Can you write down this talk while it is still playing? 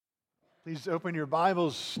Please open your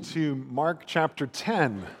Bibles to Mark chapter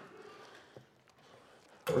 10.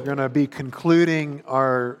 We're going to be concluding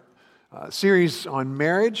our series on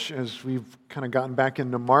marriage as we've kind of gotten back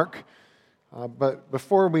into Mark. But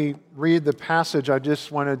before we read the passage, I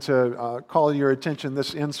just wanted to call your attention,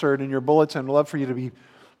 this insert in your bulletin. I'd love for you to be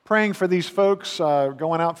praying for these folks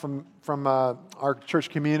going out from our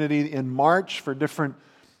church community in March for different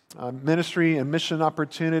ministry and mission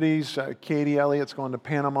opportunities. Katie Elliott's going to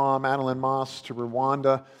Panama, Madeline Moss to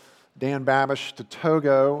Rwanda, Dan Babish to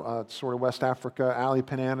Togo, sort of West Africa, Ali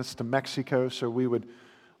Pananis to Mexico. So we would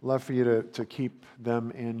love for you to keep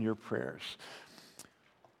them in your prayers.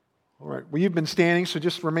 All right, well, you've been standing, so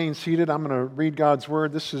just remain seated. I'm going to read God's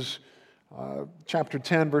Word. This is chapter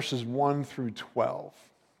 10, verses 1 through 12.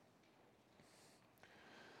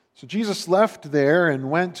 So Jesus left there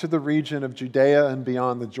and went to the region of Judea and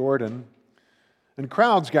beyond the Jordan, and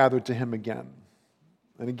crowds gathered to him again.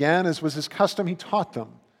 And again, as was his custom, he taught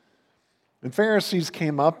them. And Pharisees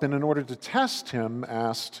came up and in order to test him,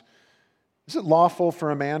 asked, "Is it lawful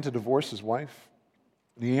for a man to divorce his wife?"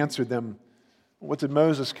 And he answered them, "What did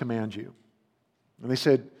Moses command you?" And they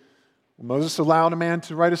said, "Well, Moses allowed a man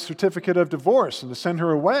to write a certificate of divorce and to send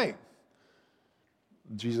her away."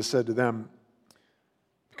 And Jesus said to them,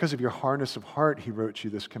 "Because of your hardness of heart, he wrote you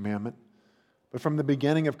this commandment. But from the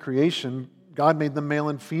beginning of creation, God made them male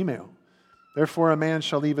and female. Therefore, a man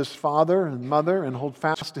shall leave his father and mother and hold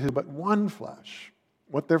fast to his but one flesh.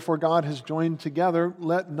 What therefore God has joined together,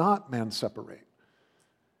 let not man separate."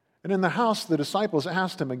 And in the house, the disciples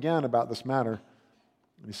asked him again about this matter.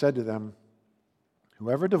 And he said to them,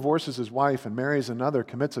 "Whoever divorces his wife and marries another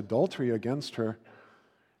commits adultery against her.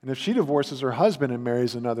 And if she divorces her husband and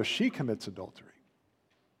marries another, she commits adultery."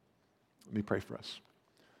 Let me pray for us.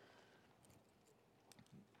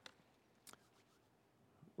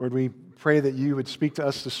 Lord, we pray that you would speak to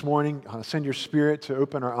us this morning. Send your Spirit to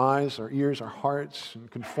open our eyes, our ears, our hearts, and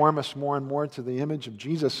conform us more and more to the image of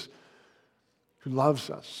Jesus, who loves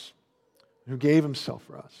us, who gave himself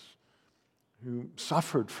for us, who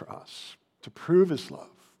suffered for us to prove his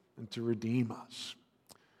love and to redeem us.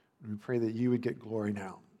 And we pray that you would get glory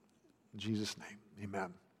now. In Jesus' name,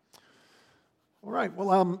 amen. All right,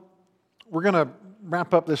 well, we're going to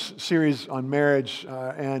wrap up this series on marriage,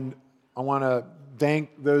 and I want to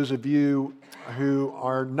thank those of you who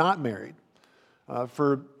are not married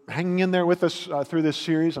for hanging in there with us through this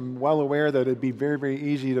series. I'm well aware that it'd be very, very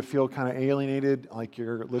easy to feel kind of alienated, like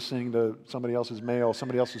you're listening to somebody else's mail,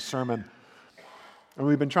 somebody else's sermon. And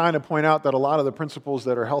we've been trying to point out that a lot of the principles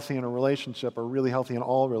that are healthy in a relationship are really healthy in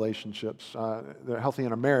all relationships. They're healthy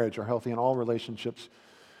in a marriage, are healthy in all relationships.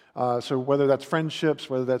 So whether that's friendships,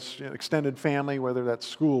 whether that's extended family, whether that's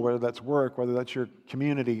school, whether that's work, whether that's your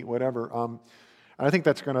community, whatever. And I think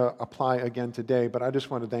that's going to apply again today. But I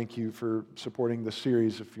just want to thank you for supporting this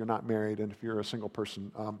series if you're not married and if you're a single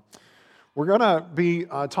person. We're going to be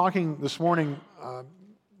talking this morning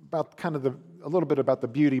about kind of a little bit about the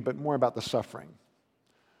beauty, but more about the suffering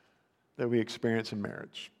that we experience in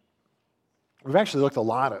marriage. We've actually looked a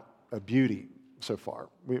lot at beauty so far.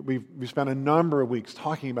 We've spent a number of weeks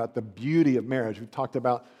talking about the beauty of marriage. We've talked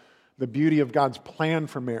about the beauty of God's plan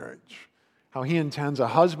for marriage, how he intends a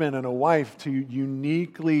husband and a wife to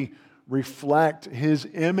uniquely reflect his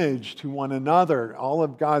image to one another, all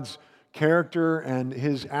of God's character and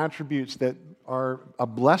his attributes that are a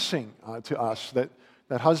blessing to us, that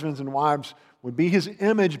husbands and wives would be his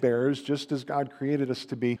image bearers just as God created us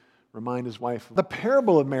to be. Remind his wife the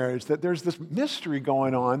parable of marriage, that there's this mystery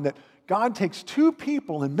going on that God takes two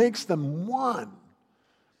people and makes them one,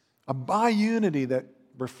 a biunity that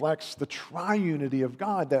reflects the triunity of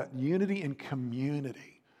God, that unity in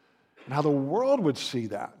community, and how the world would see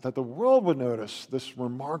that the world would notice this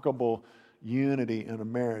remarkable unity in a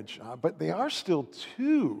marriage. But they are still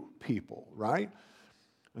two people, right?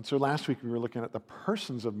 And so last week we were looking at the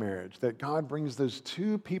persons of marriage, that God brings those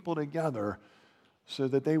two people together so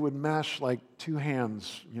that they would mesh like two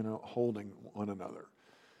hands, holding one another.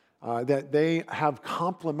 That they have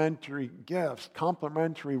complementary gifts,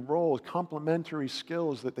 complementary roles, complementary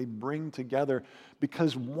skills that they bring together,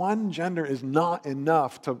 because one gender is not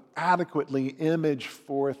enough to adequately image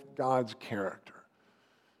forth God's character.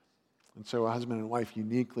 And so a husband and wife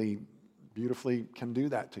uniquely, beautifully can do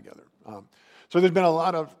that together. So there's been a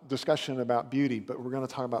lot of discussion about beauty, but we're going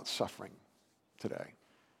to talk about suffering today.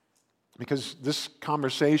 Because this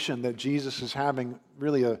conversation that Jesus is having,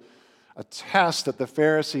 really a test that the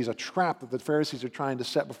Pharisees, a trap that the Pharisees are trying to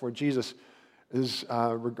set before Jesus, is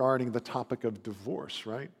regarding the topic of divorce,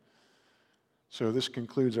 right? So this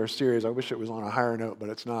concludes our series. I wish it was on a higher note, but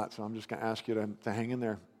it's not. So I'm just going to ask you to hang in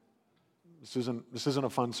there. This isn't a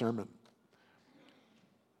fun sermon.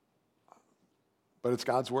 but it's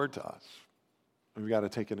God's word to us. We've got to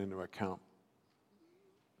take it into account.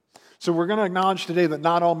 So we're going to acknowledge today that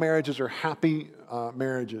not all marriages are happy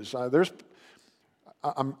marriages.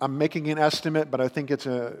 I'm making an estimate, but I think it's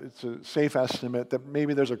a safe estimate that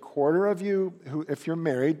maybe there's a quarter of you who, if you're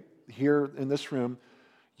married here in this room,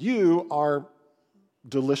 you are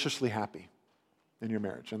deliciously happy in your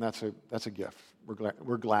marriage, and that's a gift.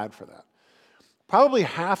 We're glad for that. Probably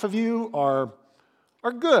half of you are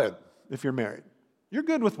good if you're married. You're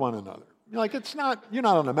good with one another. You're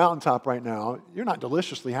not on a mountaintop right now. You're not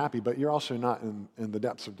deliciously happy, but you're also not in the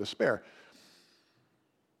depths of despair.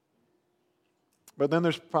 But then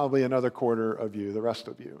there's probably another quarter of you, the rest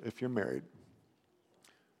of you, if you're married,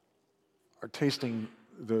 are tasting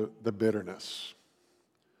the bitterness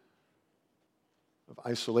of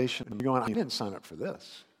isolation. You're going, I didn't sign up for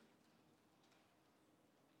this.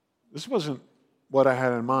 This wasn't what I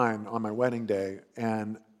had in mind on my wedding day,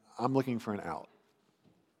 and I'm looking for an out.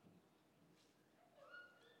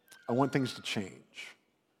 I want things to change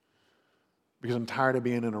because I'm tired of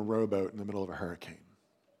being in a rowboat in the middle of a hurricane.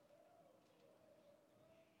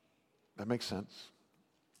 That makes sense.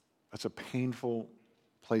 That's a painful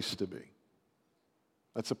place to be.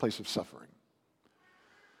 That's a place of suffering.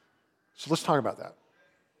 So let's talk about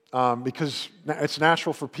that. Because it's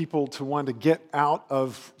natural for people to want to get out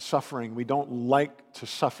of suffering. We don't like to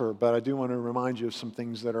suffer, but I do want to remind you of some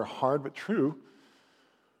things that are hard but true.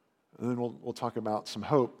 And then we'll talk about some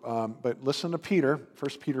hope. But listen to Peter,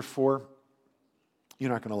 1 Peter 4. You're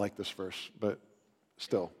not going to like this verse, but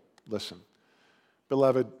still, listen.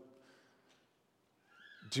 Beloved,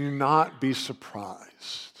 do not be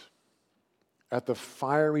surprised at the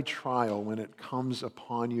fiery trial when it comes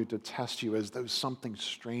upon you to test you as though something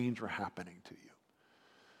strange were happening to you.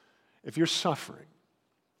 If you're suffering,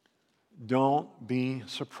 don't be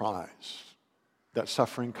surprised that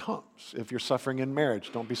suffering comes. If you're suffering in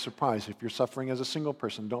marriage, don't be surprised. If you're suffering as a single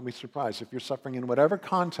person, don't be surprised. If you're suffering in whatever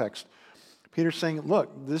context, Peter's saying,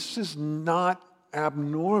 look, this is not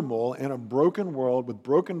abnormal in a broken world with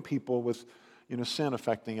broken people with sin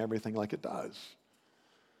affecting everything like it does.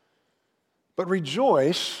 But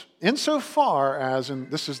rejoice insofar as,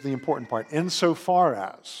 and this is the important part, insofar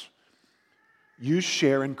as you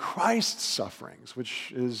share in Christ's sufferings,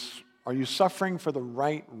 which is, are you suffering for the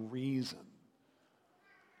right reason?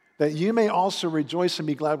 That you may also rejoice and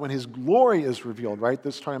be glad when his glory is revealed, right?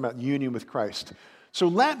 This is talking about union with Christ. So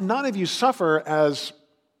let none of you suffer as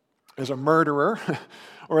a murderer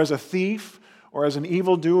or as a thief or as an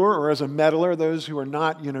evildoer or as a meddler, those who are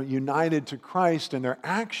not united to Christ in their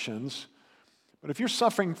actions. But if you're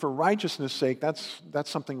suffering for righteousness' sake, that's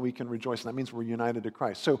something we can rejoice in. That means we're united to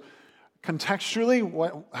Christ. So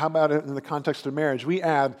contextually, how about it in the context of marriage? We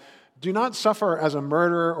add, do not suffer as a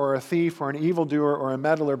murderer or a thief or an evildoer or a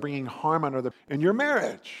meddler bringing harm on other in your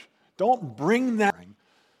marriage. Don't bring that.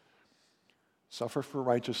 Suffer for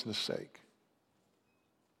righteousness' sake.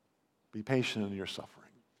 Be patient in your suffering,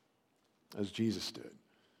 as Jesus did.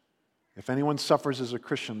 If anyone suffers as a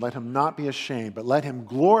Christian, let him not be ashamed, but let him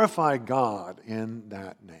glorify God in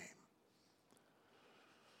that name.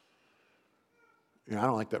 I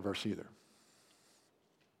don't like that verse either.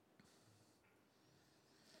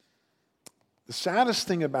 The saddest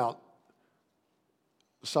thing about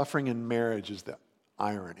suffering in marriage is the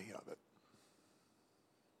irony of it.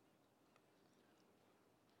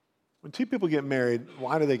 When two people get married,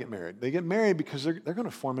 why do they get married? They get married because they're going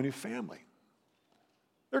to form a new family.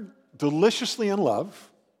 They're deliciously in love,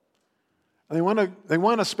 and they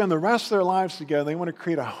want to spend the rest of their lives together. They want to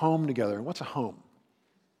create a home together. And what's a home?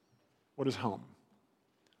 What is home?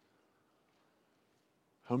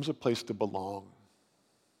 Home's a place to belong.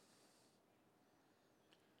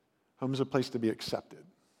 Home is a place to be accepted.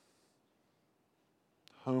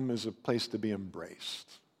 Home is a place to be embraced.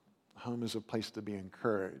 Home is a place to be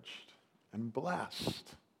encouraged and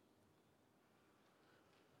blessed.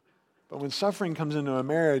 But when suffering comes into a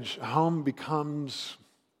marriage, home becomes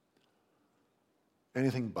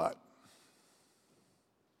anything but.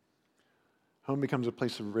 Home becomes a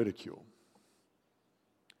place of ridicule,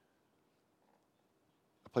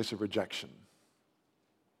 a place of rejection,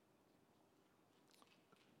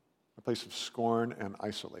 a place of scorn and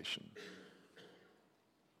isolation.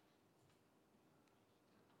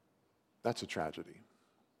 That's a tragedy.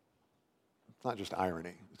 It's not just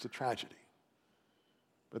irony, it's a tragedy.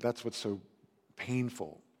 But that's what's so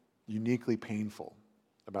painful, uniquely painful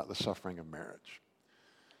about the suffering of marriage.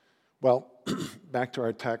 Well, back to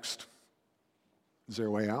our text. Is there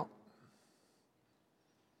a way out?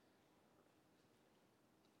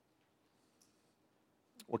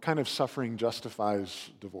 What kind of suffering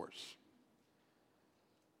justifies divorce?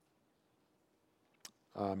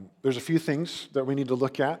 There's a few things that we need to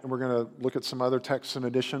look at, and we're going to look at some other texts in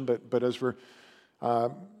addition, but as we're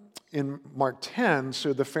in Mark 10,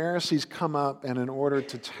 so the Pharisees come up, and in order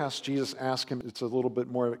to test Jesus, ask him, it's a little bit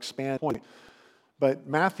more expanded point. But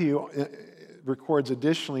Matthew records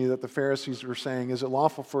additionally that the Pharisees were saying, is it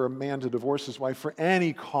lawful for a man to divorce his wife for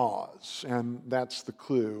any cause? And that's the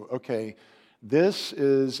clue. Okay, this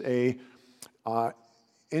is a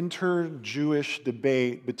inter-Jewish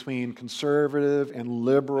debate between conservative and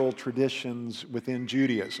liberal traditions within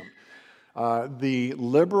Judaism. The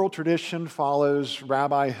liberal tradition follows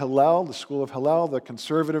Rabbi Hillel, the school of Hillel. The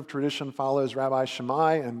conservative tradition follows Rabbi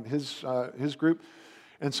Shammai and his group.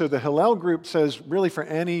 And so the Hillel group says, really for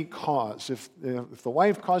any cause. If the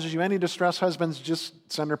wife causes you any distress, husbands,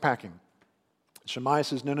 just send her packing. Shammai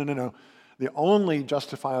says, no. The only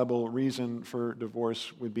justifiable reason for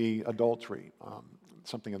divorce would be adultery,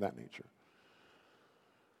 something of that nature.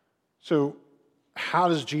 So how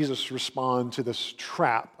does Jesus respond to this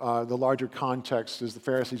trap? The larger context is the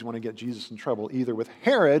Pharisees want to get Jesus in trouble, either with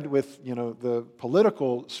Herod, with the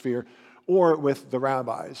political sphere, or with the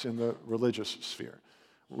rabbis in the religious sphere.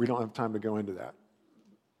 We don't have time to go into that.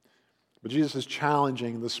 But Jesus is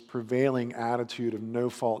challenging this prevailing attitude of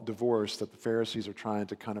no-fault divorce that the Pharisees are trying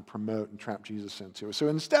to kind of promote and trap Jesus into. So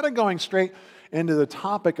instead of going straight into the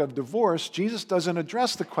topic of divorce, Jesus doesn't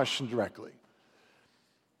address the question directly.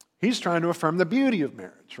 He's trying to affirm the beauty of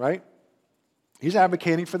marriage, right? He's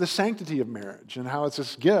advocating for the sanctity of marriage and how it's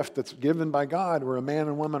this gift that's given by God where a man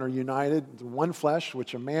and woman are united into one flesh,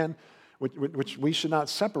 which we should not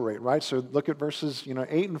separate, right? So look at verses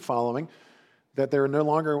 8 and following, that there are no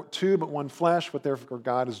longer two but one flesh, what therefore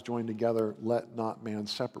God has joined together, let not man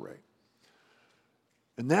separate.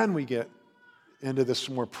 And then we get into this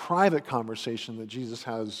more private conversation that Jesus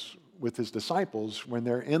has with his disciples when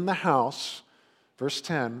they're in the house, verse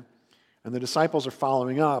 10, and the disciples are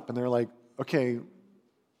following up, and they're like, okay,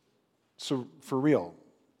 so for real,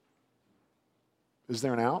 is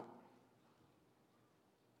there an out?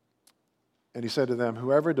 And he said to them,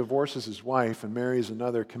 whoever divorces his wife and marries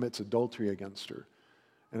another commits adultery against her.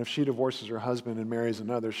 And if she divorces her husband and marries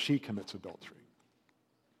another, she commits adultery.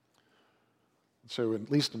 So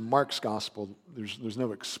at least in Mark's gospel, there's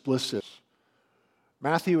no explicit.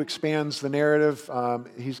 Matthew expands the narrative.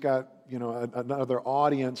 He's got another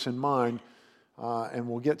audience in mind, and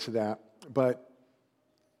we'll get to that. But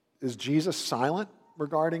is Jesus silent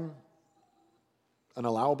regarding an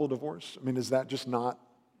allowable divorce? I mean, is that just not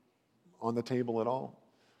on the table at all?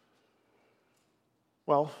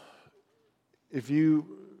 Well, if you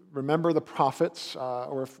remember the prophets,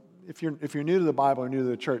 or if you're new to the Bible or new to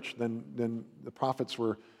the church, then the prophets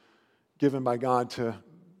were given by God to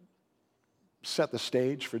set the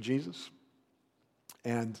stage for Jesus.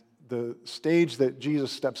 And the stage that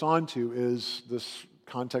Jesus steps onto is this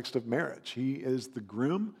context of marriage. He is the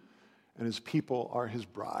groom, and his people are his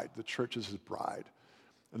bride. The church is his bride.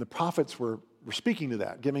 And the prophets were speaking to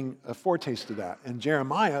that, giving a foretaste of that. And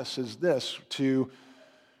Jeremiah says this to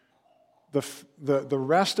the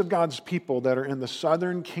rest of God's people that are in the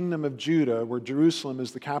southern kingdom of Judah, where Jerusalem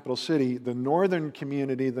is the capital city. The northern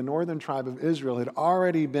community, the northern tribe of Israel, had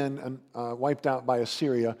already been wiped out by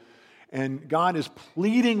Assyria. And God is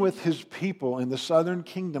pleading with his people in the southern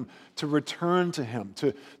kingdom to return to him,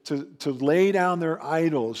 to lay down their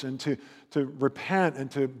idols and to repent and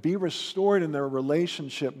to be restored in their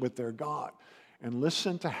relationship with their God. And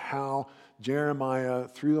listen to how Jeremiah,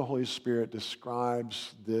 through the Holy Spirit,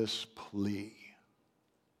 describes this plea.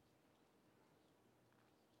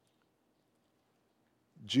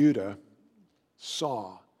 Judah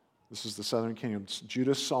saw, this is the southern kingdom,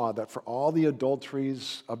 Judah saw that for all the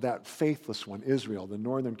adulteries of that faithless one, Israel, the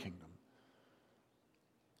northern kingdom,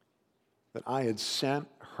 that I had sent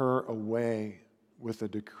her away with a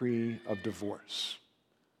decree of divorce.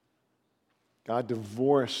 God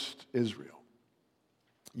divorced Israel.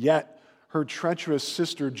 Yet her treacherous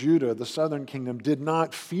sister Judah, the southern kingdom, did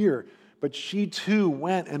not fear, but she too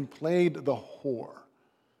went and played the whore.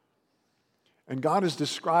 And God is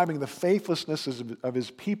describing the faithlessness of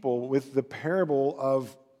his people with the parable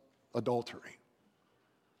of adultery.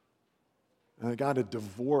 And that God had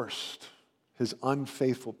divorced his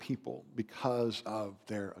unfaithful people because of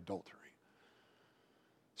their adultery.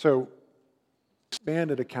 So,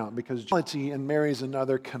 expanded account, because jealousy and marries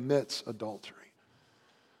another commits adultery.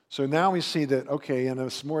 So now we see that, okay, in a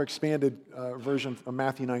more expanded version of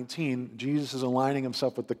Matthew 19, Jesus is aligning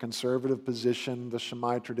himself with the conservative position, the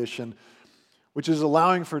Shammai tradition, which is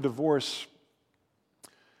allowing for divorce,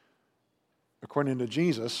 according to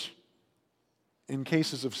Jesus, in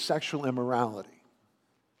cases of sexual immorality,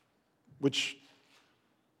 which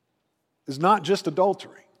is not just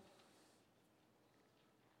adultery.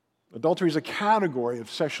 Adultery is a category of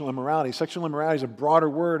sexual immorality. Sexual immorality is a broader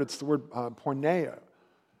word. It's the word porneia.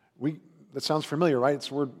 That sounds familiar, right? It's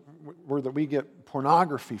the word that we get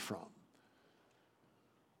pornography from.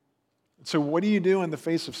 So what do you do in the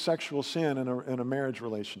face of sexual sin in a marriage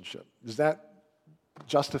relationship? Is that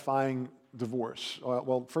justifying divorce?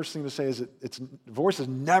 Well, first thing to say is that divorce is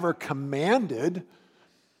never commanded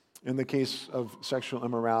in the case of sexual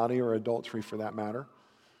immorality or adultery for that matter.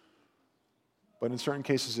 But in certain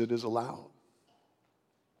cases, it is allowed.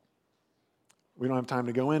 We don't have time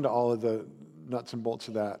to go into all of the nuts and bolts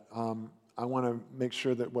of that. I want to make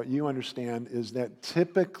sure that what you understand is that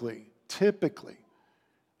typically,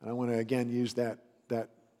 and I want to again use that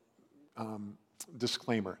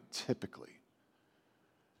disclaimer, typically,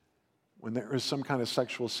 when there is some kind of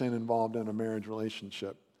sexual sin involved in a marriage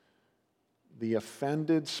relationship, the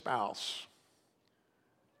offended spouse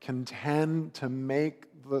can tend to make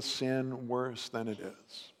the sin worse than it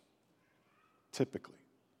is. Typically.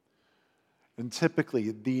 And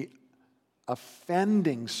typically, the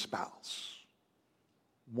offending spouse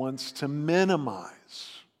wants to minimize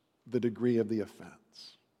the degree of the offense.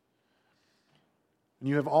 And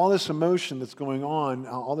you have all this emotion that's going on,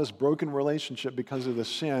 all this broken relationship because of the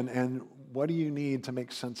sin, and what do you need to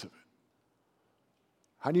make sense of it?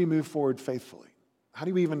 How do you move forward faithfully? How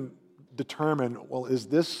do you even determine, well, is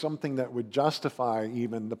this something that would justify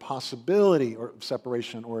even the possibility of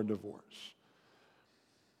separation or a divorce?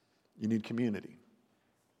 You need community.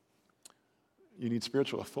 You need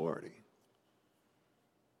spiritual authority.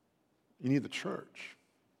 You need the church.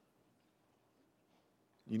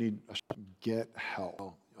 You need get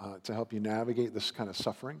help to help you navigate this kind of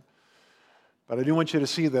suffering. But I do want you to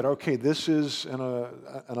see that, okay, this is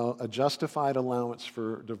a justified allowance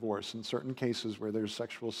for divorce in certain cases where there's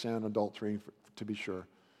sexual sin, adultery, to be sure,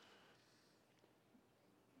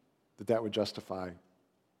 that would justify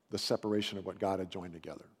the separation of what God had joined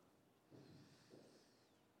together.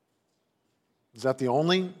 Is that the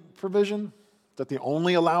only provision? Is that the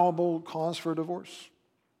only allowable cause for divorce?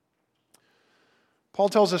 Paul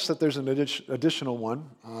tells us that there's an additional one,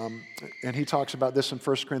 and he talks about this in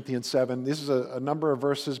 1 Corinthians 7. This is a number of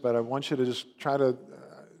verses, but I want you to just try to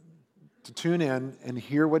tune in and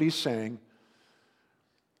hear what he's saying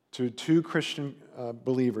to two Christian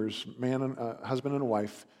believers, husband and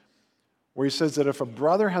wife, where he says that if a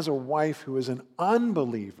brother has a wife who is an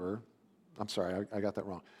unbeliever, I'm sorry, I got that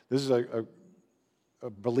wrong. This is a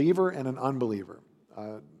believer and an unbeliever,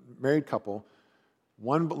 married couple.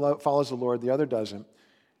 One follows the Lord, the other doesn't.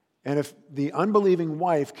 And if the unbelieving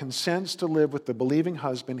wife consents to live with the believing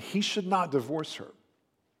husband, he should not divorce her.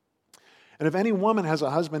 And if any woman has a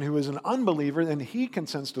husband who is an unbeliever and he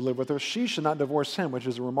consents to live with her, she should not divorce him, which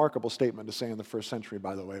is a remarkable statement to say in the first century,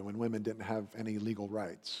 by the way, when women didn't have any legal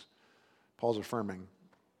rights. Paul's affirming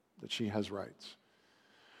that she has rights.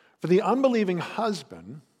 For the unbelieving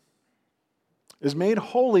husband is made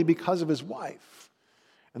holy because of his wife,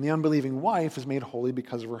 and the unbelieving wife is made holy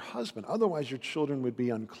because of her husband. Otherwise, your children would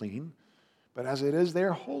be unclean, but as it is,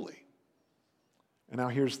 they're holy. And now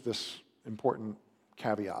here's this important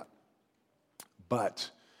caveat. But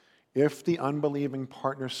if the unbelieving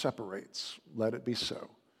partner separates, let it be so.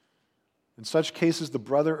 In such cases, the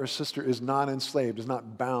brother or sister is not enslaved, is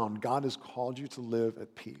not bound. God has called you to live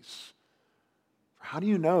at peace. How do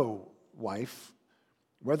you know, wife,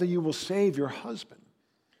 whether you will save your husband?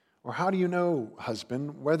 Or how do you know,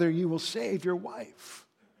 husband, whether you will save your wife?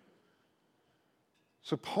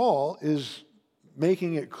 So Paul is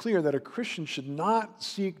making it clear that a Christian should not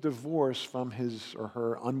seek divorce from his or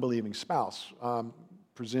her unbelieving spouse.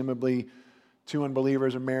 Presumably, two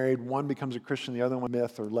unbelievers are married, one becomes a Christian, the other one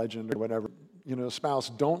myth or legend or whatever.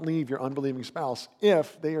 Spouse, don't leave your unbelieving spouse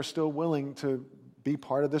if they are still willing to be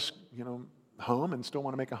part of this, home and still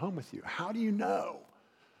want to make a home with you. How do you know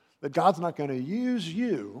that God's not going to use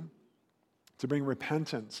you to bring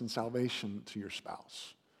repentance and salvation to your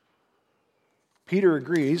spouse? Peter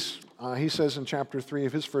agrees. He says in chapter 3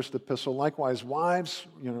 of his first epistle, likewise, wives,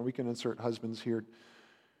 we can insert husbands here.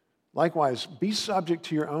 Likewise, be subject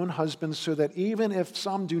to your own husbands so that even if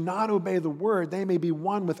some do not obey the word, they may be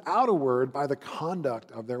won without a word by the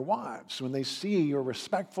conduct of their wives when they see your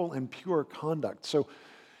respectful and pure conduct. So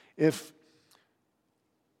if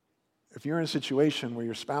you're in a situation where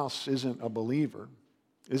your spouse isn't a believer,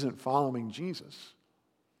 isn't following Jesus,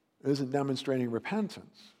 isn't demonstrating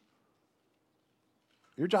repentance,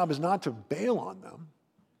 your job is not to bail on them,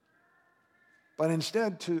 but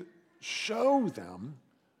instead to show them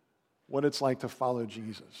what it's like to follow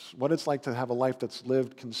Jesus, what it's like to have a life that's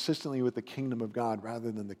lived consistently with the kingdom of God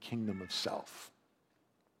rather than the kingdom of self.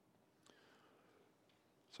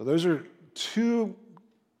 So those are two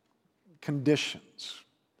conditions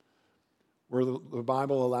where the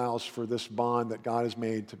Bible allows for this bond that God has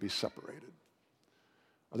made to be separated.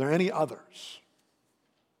 Are there any others?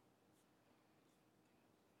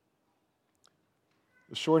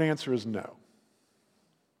 The short answer is no.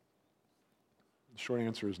 The short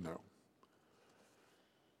answer is no.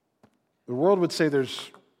 The world would say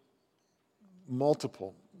there's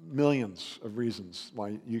multiple, millions of reasons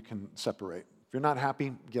why you can separate. If you're not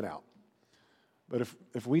happy, get out. But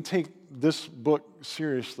if we take this book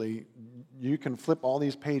seriously, you can flip all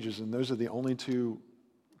these pages, and those are the only two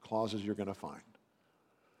clauses you're going to find.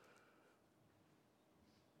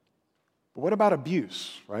 But what about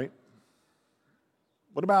abuse, right?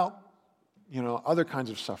 What about, other kinds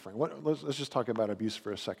of suffering? Let's just talk about abuse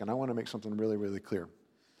for a second. I want to make something really, really clear.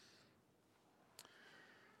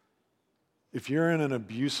 If you're in an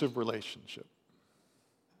abusive relationship,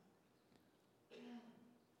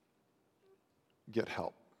 get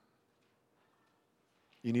help.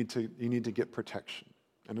 You need to get protection.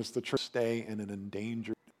 And it's the church stay in an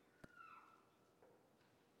endangered.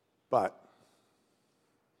 But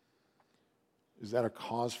is that a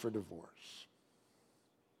cause for divorce?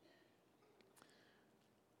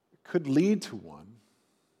 It could lead to one.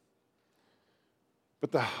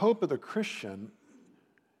 But the hope of the Christian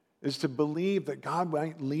is to believe that God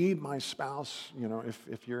might lead my spouse,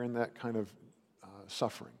 if you're in that kind of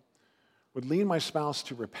suffering, would lead my spouse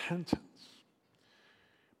to repentance.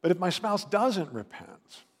 But if my spouse doesn't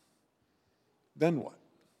repent, then what?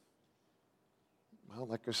 Well,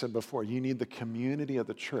 like I said before, you need the community of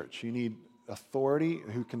the church. You need authority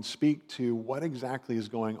who can speak to what exactly is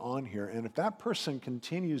going on here. And if that person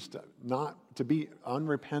continues to be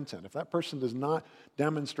unrepentant, if that person does not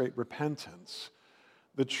demonstrate repentance,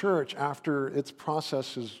 the church, after its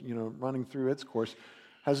process is, running through its course,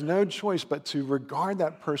 has no choice but to regard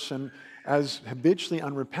that person as habitually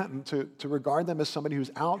unrepentant, to regard them as somebody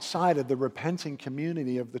who's outside of the repenting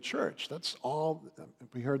community of the church. That's all.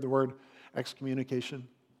 We heard the word excommunication.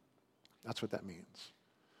 That's what that means.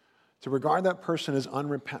 To regard that person as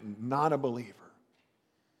unrepentant, not a believer.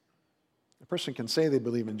 A person can say they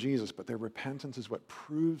believe in Jesus, but their repentance is what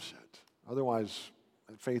proves it. Otherwise,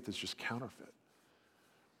 faith is just counterfeit.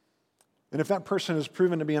 And if that person is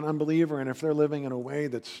proven to be an unbeliever, and if they're living in a way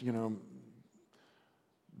that's,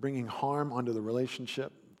 bringing harm onto the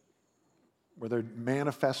relationship, where they're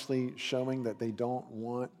manifestly showing that they don't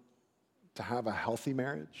want to have a healthy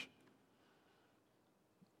marriage,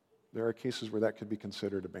 there are cases where that could be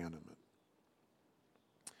considered abandonment.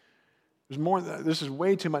 There's more. This is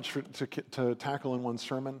way too much to tackle in one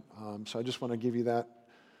sermon, so I just want to give you that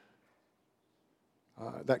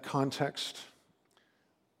context.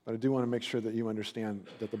 But I do want to make sure that you understand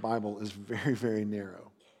that the Bible is very, very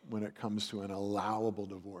narrow when it comes to an allowable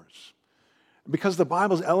divorce. Because the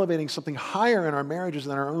Bible is elevating something higher in our marriages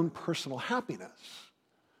than our own personal happiness.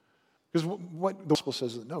 Because what the gospel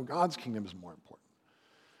says is, no, God's kingdom is more important.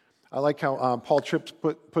 I like how Paul Tripp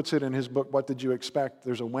puts it in his book, What Did You Expect?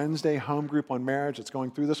 There's a Wednesday home group on marriage that's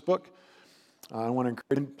going through this book. I want to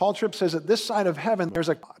encourage. And Paul Tripp says that this side of heaven, there's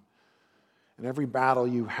a God. And every battle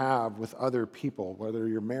you have with other people, whether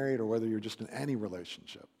you're married or whether you're just in any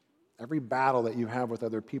relationship, every battle that you have with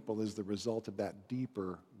other people is the result of that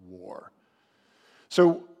deeper war.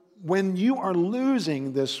 So when you are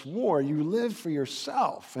losing this war, you live for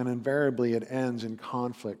yourself, and invariably it ends in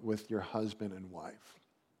conflict with your husband and wife.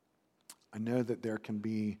 I know that there can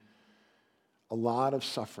be a lot of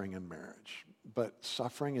suffering in marriage, but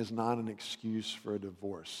suffering is not an excuse for a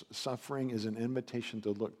divorce. Suffering is an invitation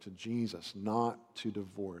to look to Jesus, not to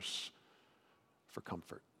divorce for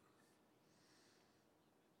comfort,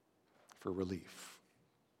 for relief,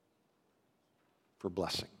 for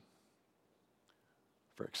blessing,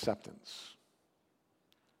 for acceptance,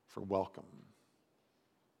 for welcome,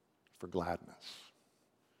 for gladness.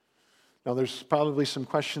 Now, there's probably some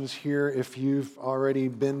questions here. If you've already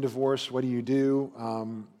been divorced, what do you do?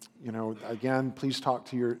 Again, please talk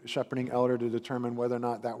to your shepherding elder to determine whether or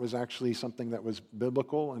not that was actually something that was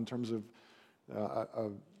biblical in terms of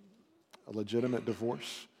a legitimate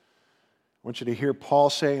divorce. I want you to hear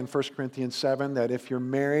Paul say in 1 Corinthians 7 that if you're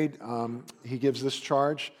married, he gives this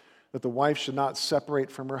charge, that the wife should not separate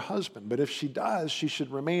from her husband. But if she does, she should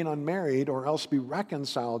remain unmarried or else be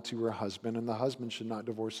reconciled to her husband, and the husband should not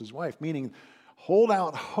divorce his wife, meaning hold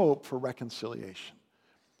out hope for reconciliation.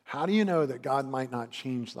 How do you know that God might not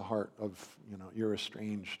change the heart of, your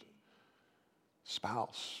estranged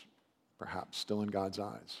spouse, perhaps still in God's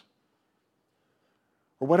eyes?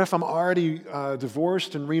 Or what if I'm already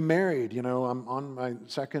divorced and remarried? I'm on my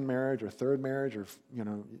second marriage or third marriage, or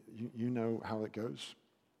you know how it goes.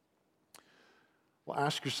 Well,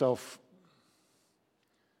 ask yourself,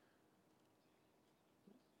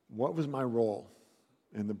 what was my role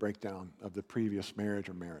in the breakdown of the previous marriage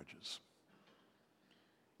or marriages?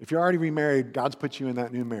 If you're already remarried, God's put you in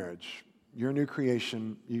that new marriage. You're a new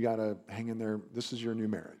creation. You got to hang in there. This is your new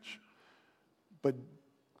marriage. But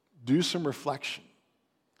do some reflection.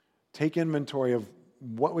 Take inventory of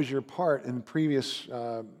what was your part in previous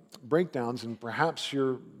breakdowns, and perhaps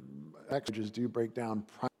your marriages do break down.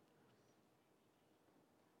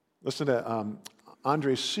 Listen to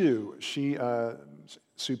Andre Sue.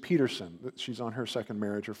 Sue Peterson. She's on her second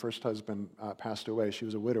marriage. Her first husband passed away. She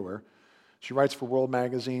was a widower. She writes for World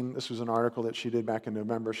Magazine. This was an article that she did back in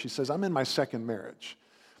November. She says, I'm in my second marriage,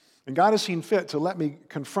 and God has seen fit to let me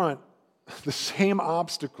confront the same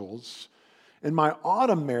obstacles in my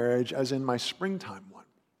autumn marriage as in my springtime one.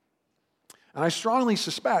 And I strongly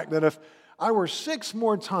suspect that if I were 6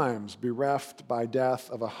 more times bereft by death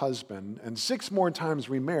of a husband and 6 more times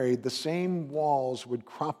remarried, the same walls would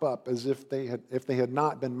crop up as if they had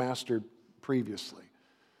not been mastered previously.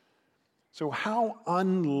 So how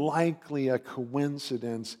unlikely a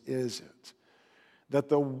coincidence is it that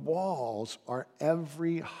the walls are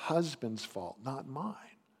every husband's fault, not mine?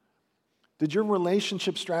 Did your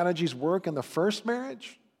relationship strategies work in the first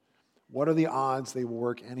marriage? What are the odds they will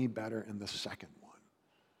work any better in the second one?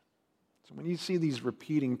 So when you see these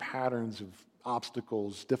repeating patterns of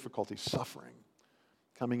obstacles, difficulties, suffering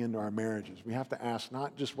coming into our marriages, we have to ask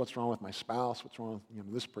not just what's wrong with my spouse, what's wrong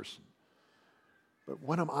with this person, but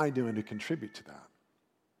what am I doing to contribute to that?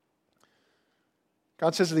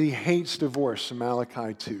 God says that he hates divorce in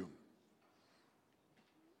Malachi 2.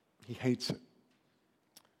 He hates it.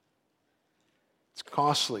 It's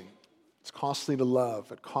costly. It's costly to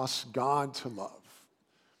love. It costs God to love.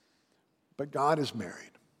 But God is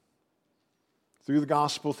married. Through the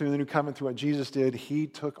gospel, through the new covenant, through what Jesus did, he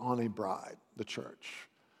took on a bride, the church.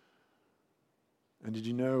 And did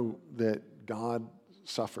you know that God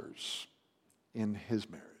suffers in his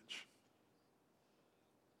marriage?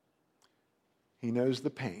 He knows the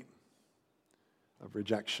pain of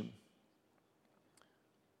rejection,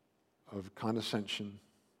 of condescension,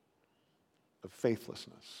 of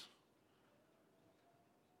faithlessness.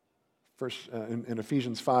 First, in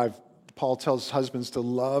Ephesians 5, Paul tells husbands to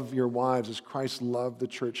love your wives as Christ loved the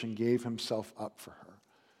church and gave himself up for her.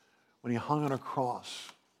 When he hung on a cross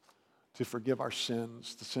to forgive our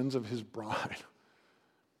sins, the sins of his bride.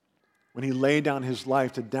 When he laid down his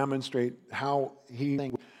life to demonstrate how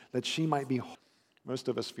that she might be whole. Most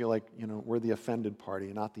of us feel like, we're the offended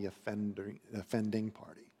party, not the offending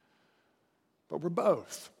party. But we're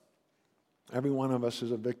both. Every one of us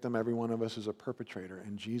is a victim. Every one of us is a perpetrator.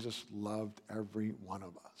 And Jesus loved every one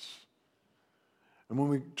of us. And when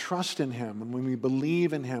we trust in him, and when we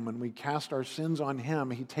believe in him, and we cast our sins on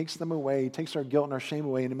him, he takes them away. He takes our guilt and our shame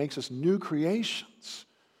away, and he makes us new creations.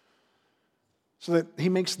 So that he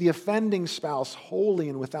makes the offending spouse holy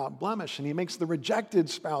and without blemish, and he makes the rejected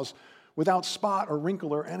spouse without spot or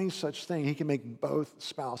wrinkle or any such thing. He can make both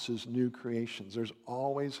spouses new creations. There's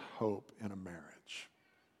always hope in a marriage.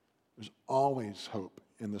 There's always hope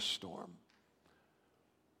in the storm.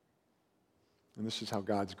 And this is how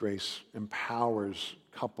God's grace empowers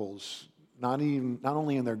couples, not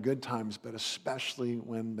only in their good times, but especially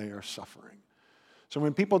when they are suffering. So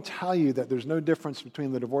when people tell you that there's no difference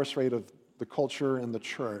between the divorce rate of the culture and the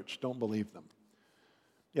church, don't believe them.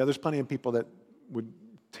 Yeah, there's plenty of people that would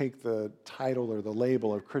take the title or the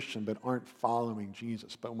label of Christian but aren't following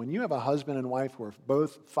Jesus. But when you have a husband and wife who are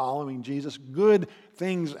both following Jesus, good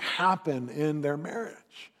things happen in their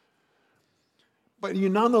marriage. But you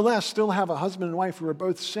nonetheless still have a husband and wife who are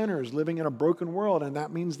both sinners living in a broken world, and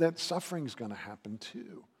that means that suffering is going to happen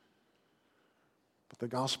too. But the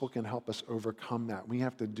gospel can help us overcome that. We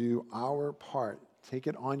have to do our part. Take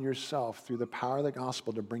it on yourself through the power of the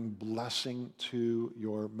gospel to bring blessing to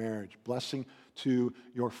your marriage, blessing to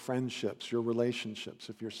your friendships, your relationships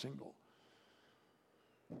if you're single.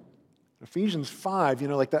 Ephesians 5,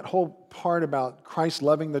 like that whole part about Christ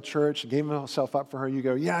loving the church, gave himself up for her, you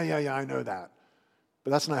go, yeah, I know that. But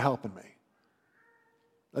that's not helping me.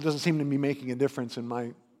 That doesn't seem to be making a difference in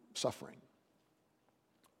my suffering.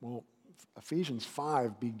 Well, Ephesians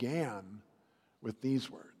 5 began with these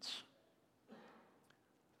words.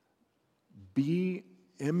 Be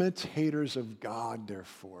imitators of God,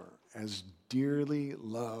 therefore, as dearly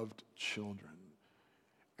loved children,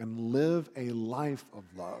 and live a life of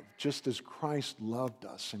love, just as Christ loved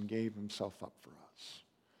us and gave himself up for us.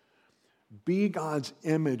 Be God's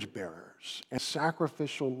image bearers and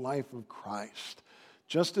sacrificial life of Christ,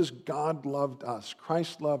 just as God loved us,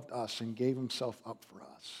 Christ loved us and gave himself up for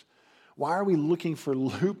us. Why are we looking for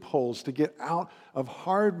loopholes to get out of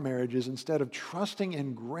hard marriages instead of trusting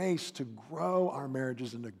in grace to grow our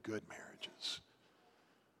marriages into good marriages?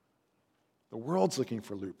 The world's looking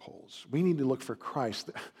for loopholes. We need to look for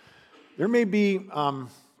Christ. There may be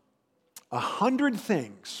 100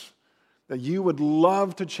 things that you would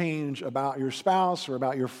love to change about your spouse or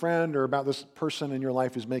about your friend or about this person in your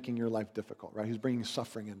life who's making your life difficult, right? Who's bringing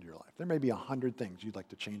suffering into your life. There may be 100 things you'd like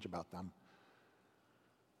to change about them.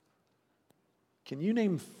 Can you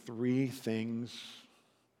name 3 things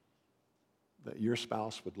that your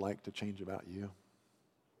spouse would like to change about you?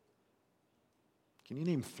 Can you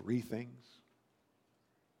name 3 things?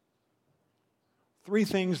 3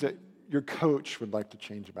 things that your coach would like to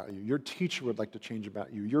change about you, your teacher would like to change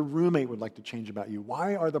about you, your roommate would like to change about you.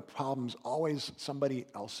 Why are the problems always somebody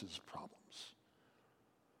else's problems?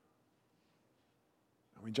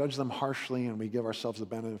 And we judge them harshly and we give ourselves the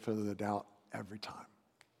benefit of the doubt every time.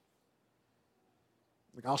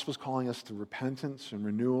 The gospel is calling us to repentance and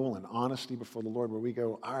renewal and honesty before the Lord, where we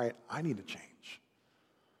go, all right, I need to change.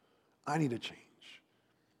 I need to change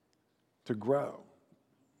to grow,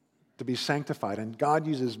 to be sanctified. And God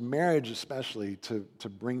uses marriage especially to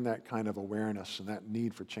bring that kind of awareness and that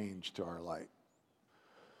need for change to our light.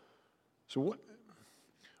 So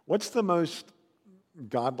what's the most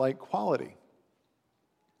godlike quality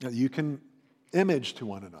that you can image to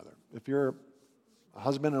one another? If you're a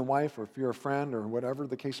husband and wife, or if you're a friend, or whatever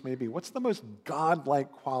the case may be, what's the most godlike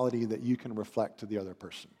quality that you can reflect to the other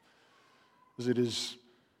person? Is it his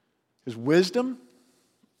wisdom?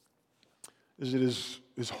 Is it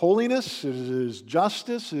his holiness? Is it his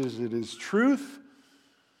justice? Is it his truth?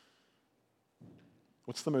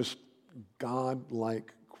 What's the most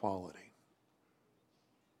godlike quality?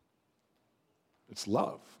 It's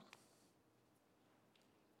love.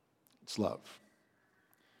 It's love.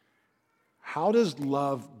 How does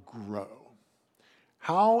love grow?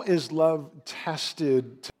 How is love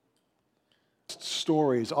tested?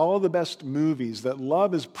 Stories, all of the best movies, that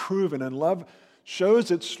love is proven and love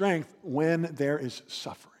shows its strength when there is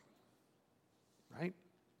suffering, right?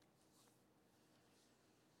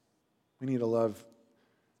 We need a love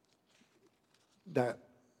that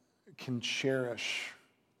can cherish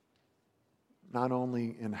not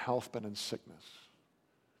only in health but in sickness.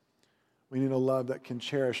 We need a love that can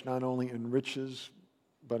cherish not only in riches,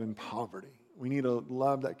 but in poverty. We need a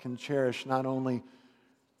love that can cherish not only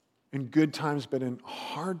in good times, but in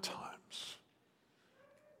hard times,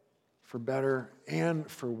 for better and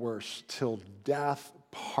for worse, till death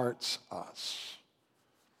parts us.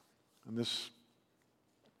 And this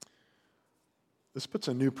puts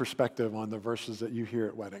a new perspective on the verses that you hear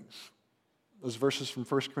at weddings. Those verses from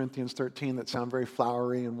 1 Corinthians 13 that sound very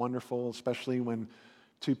flowery and wonderful, especially when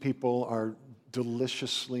 2 people are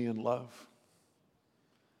deliciously in love.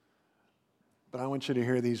 But I want you to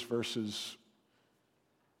hear these verses,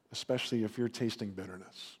 especially if you're tasting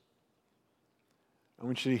bitterness. I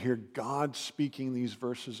want you to hear God speaking these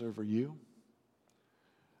verses over you.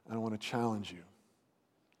 And I want to challenge you.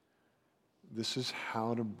 This is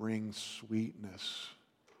how to bring sweetness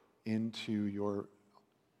into your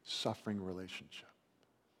suffering relationship.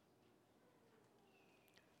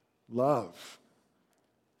 Love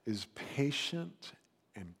is patient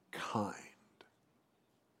and kind.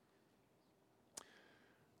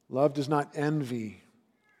 Love does not envy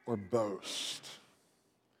or boast.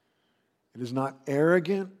 It is not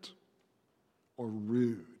arrogant or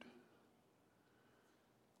rude.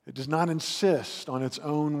 It does not insist on its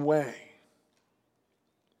own way.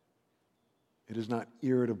 It is not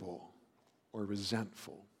irritable or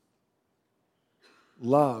resentful.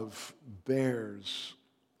 Love bears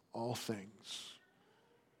all things,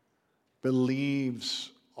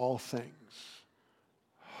 believes all things,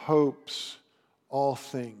 hopes all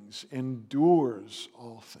things, endures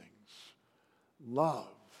all things. Love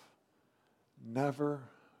never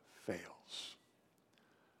fails.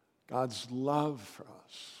 God's love for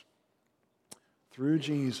us through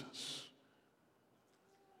Jesus.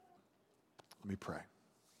 Let me pray.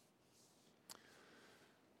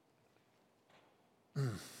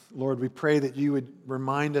 Lord, we pray that you would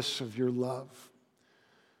remind us of your love,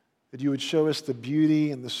 that you would show us the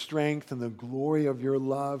beauty and the strength and the glory of your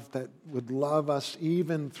love that would love us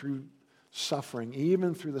even through suffering,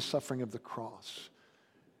 even through the suffering of the cross,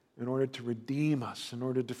 in order to redeem us, in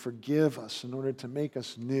order to forgive us, in order to make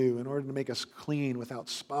us new, in order to make us clean without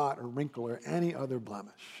spot or wrinkle or any other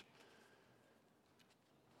blemish,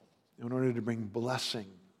 in order to bring blessing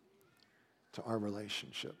to our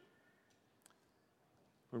relationship.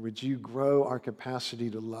 Or would you grow our capacity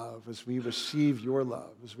to love as we receive your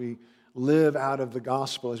love, as we live out of the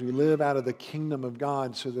gospel, as we live out of the kingdom of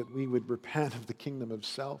God, so that we would repent of the kingdom of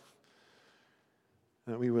self,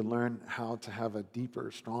 and that we would learn how to have a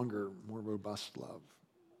deeper, stronger, more robust love.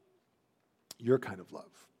 Your kind of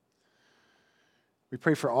love. We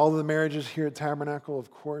pray for all of the marriages here at Tabernacle,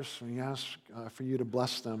 of course. We ask for you to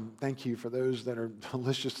bless them. Thank you for those that are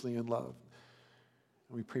deliciously in love.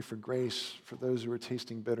 And we pray for grace for those who are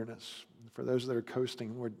tasting bitterness. For those that are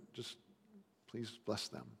coasting, Lord, just please bless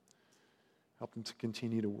them. Help them to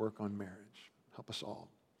continue to work on marriage. Help us all.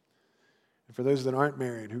 And for those that aren't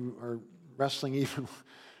married, who are wrestling even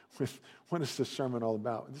with what is this sermon all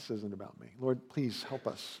about? This isn't about me. Lord, please help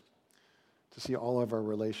us to see all of our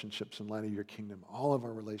relationships in light of your kingdom, all of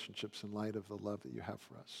our relationships in light of the love that you have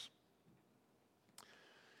for us.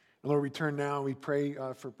 And Lord, we turn now, we pray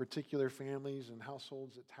for particular families and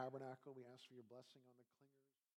households at Tabernacle. We ask for your blessing on the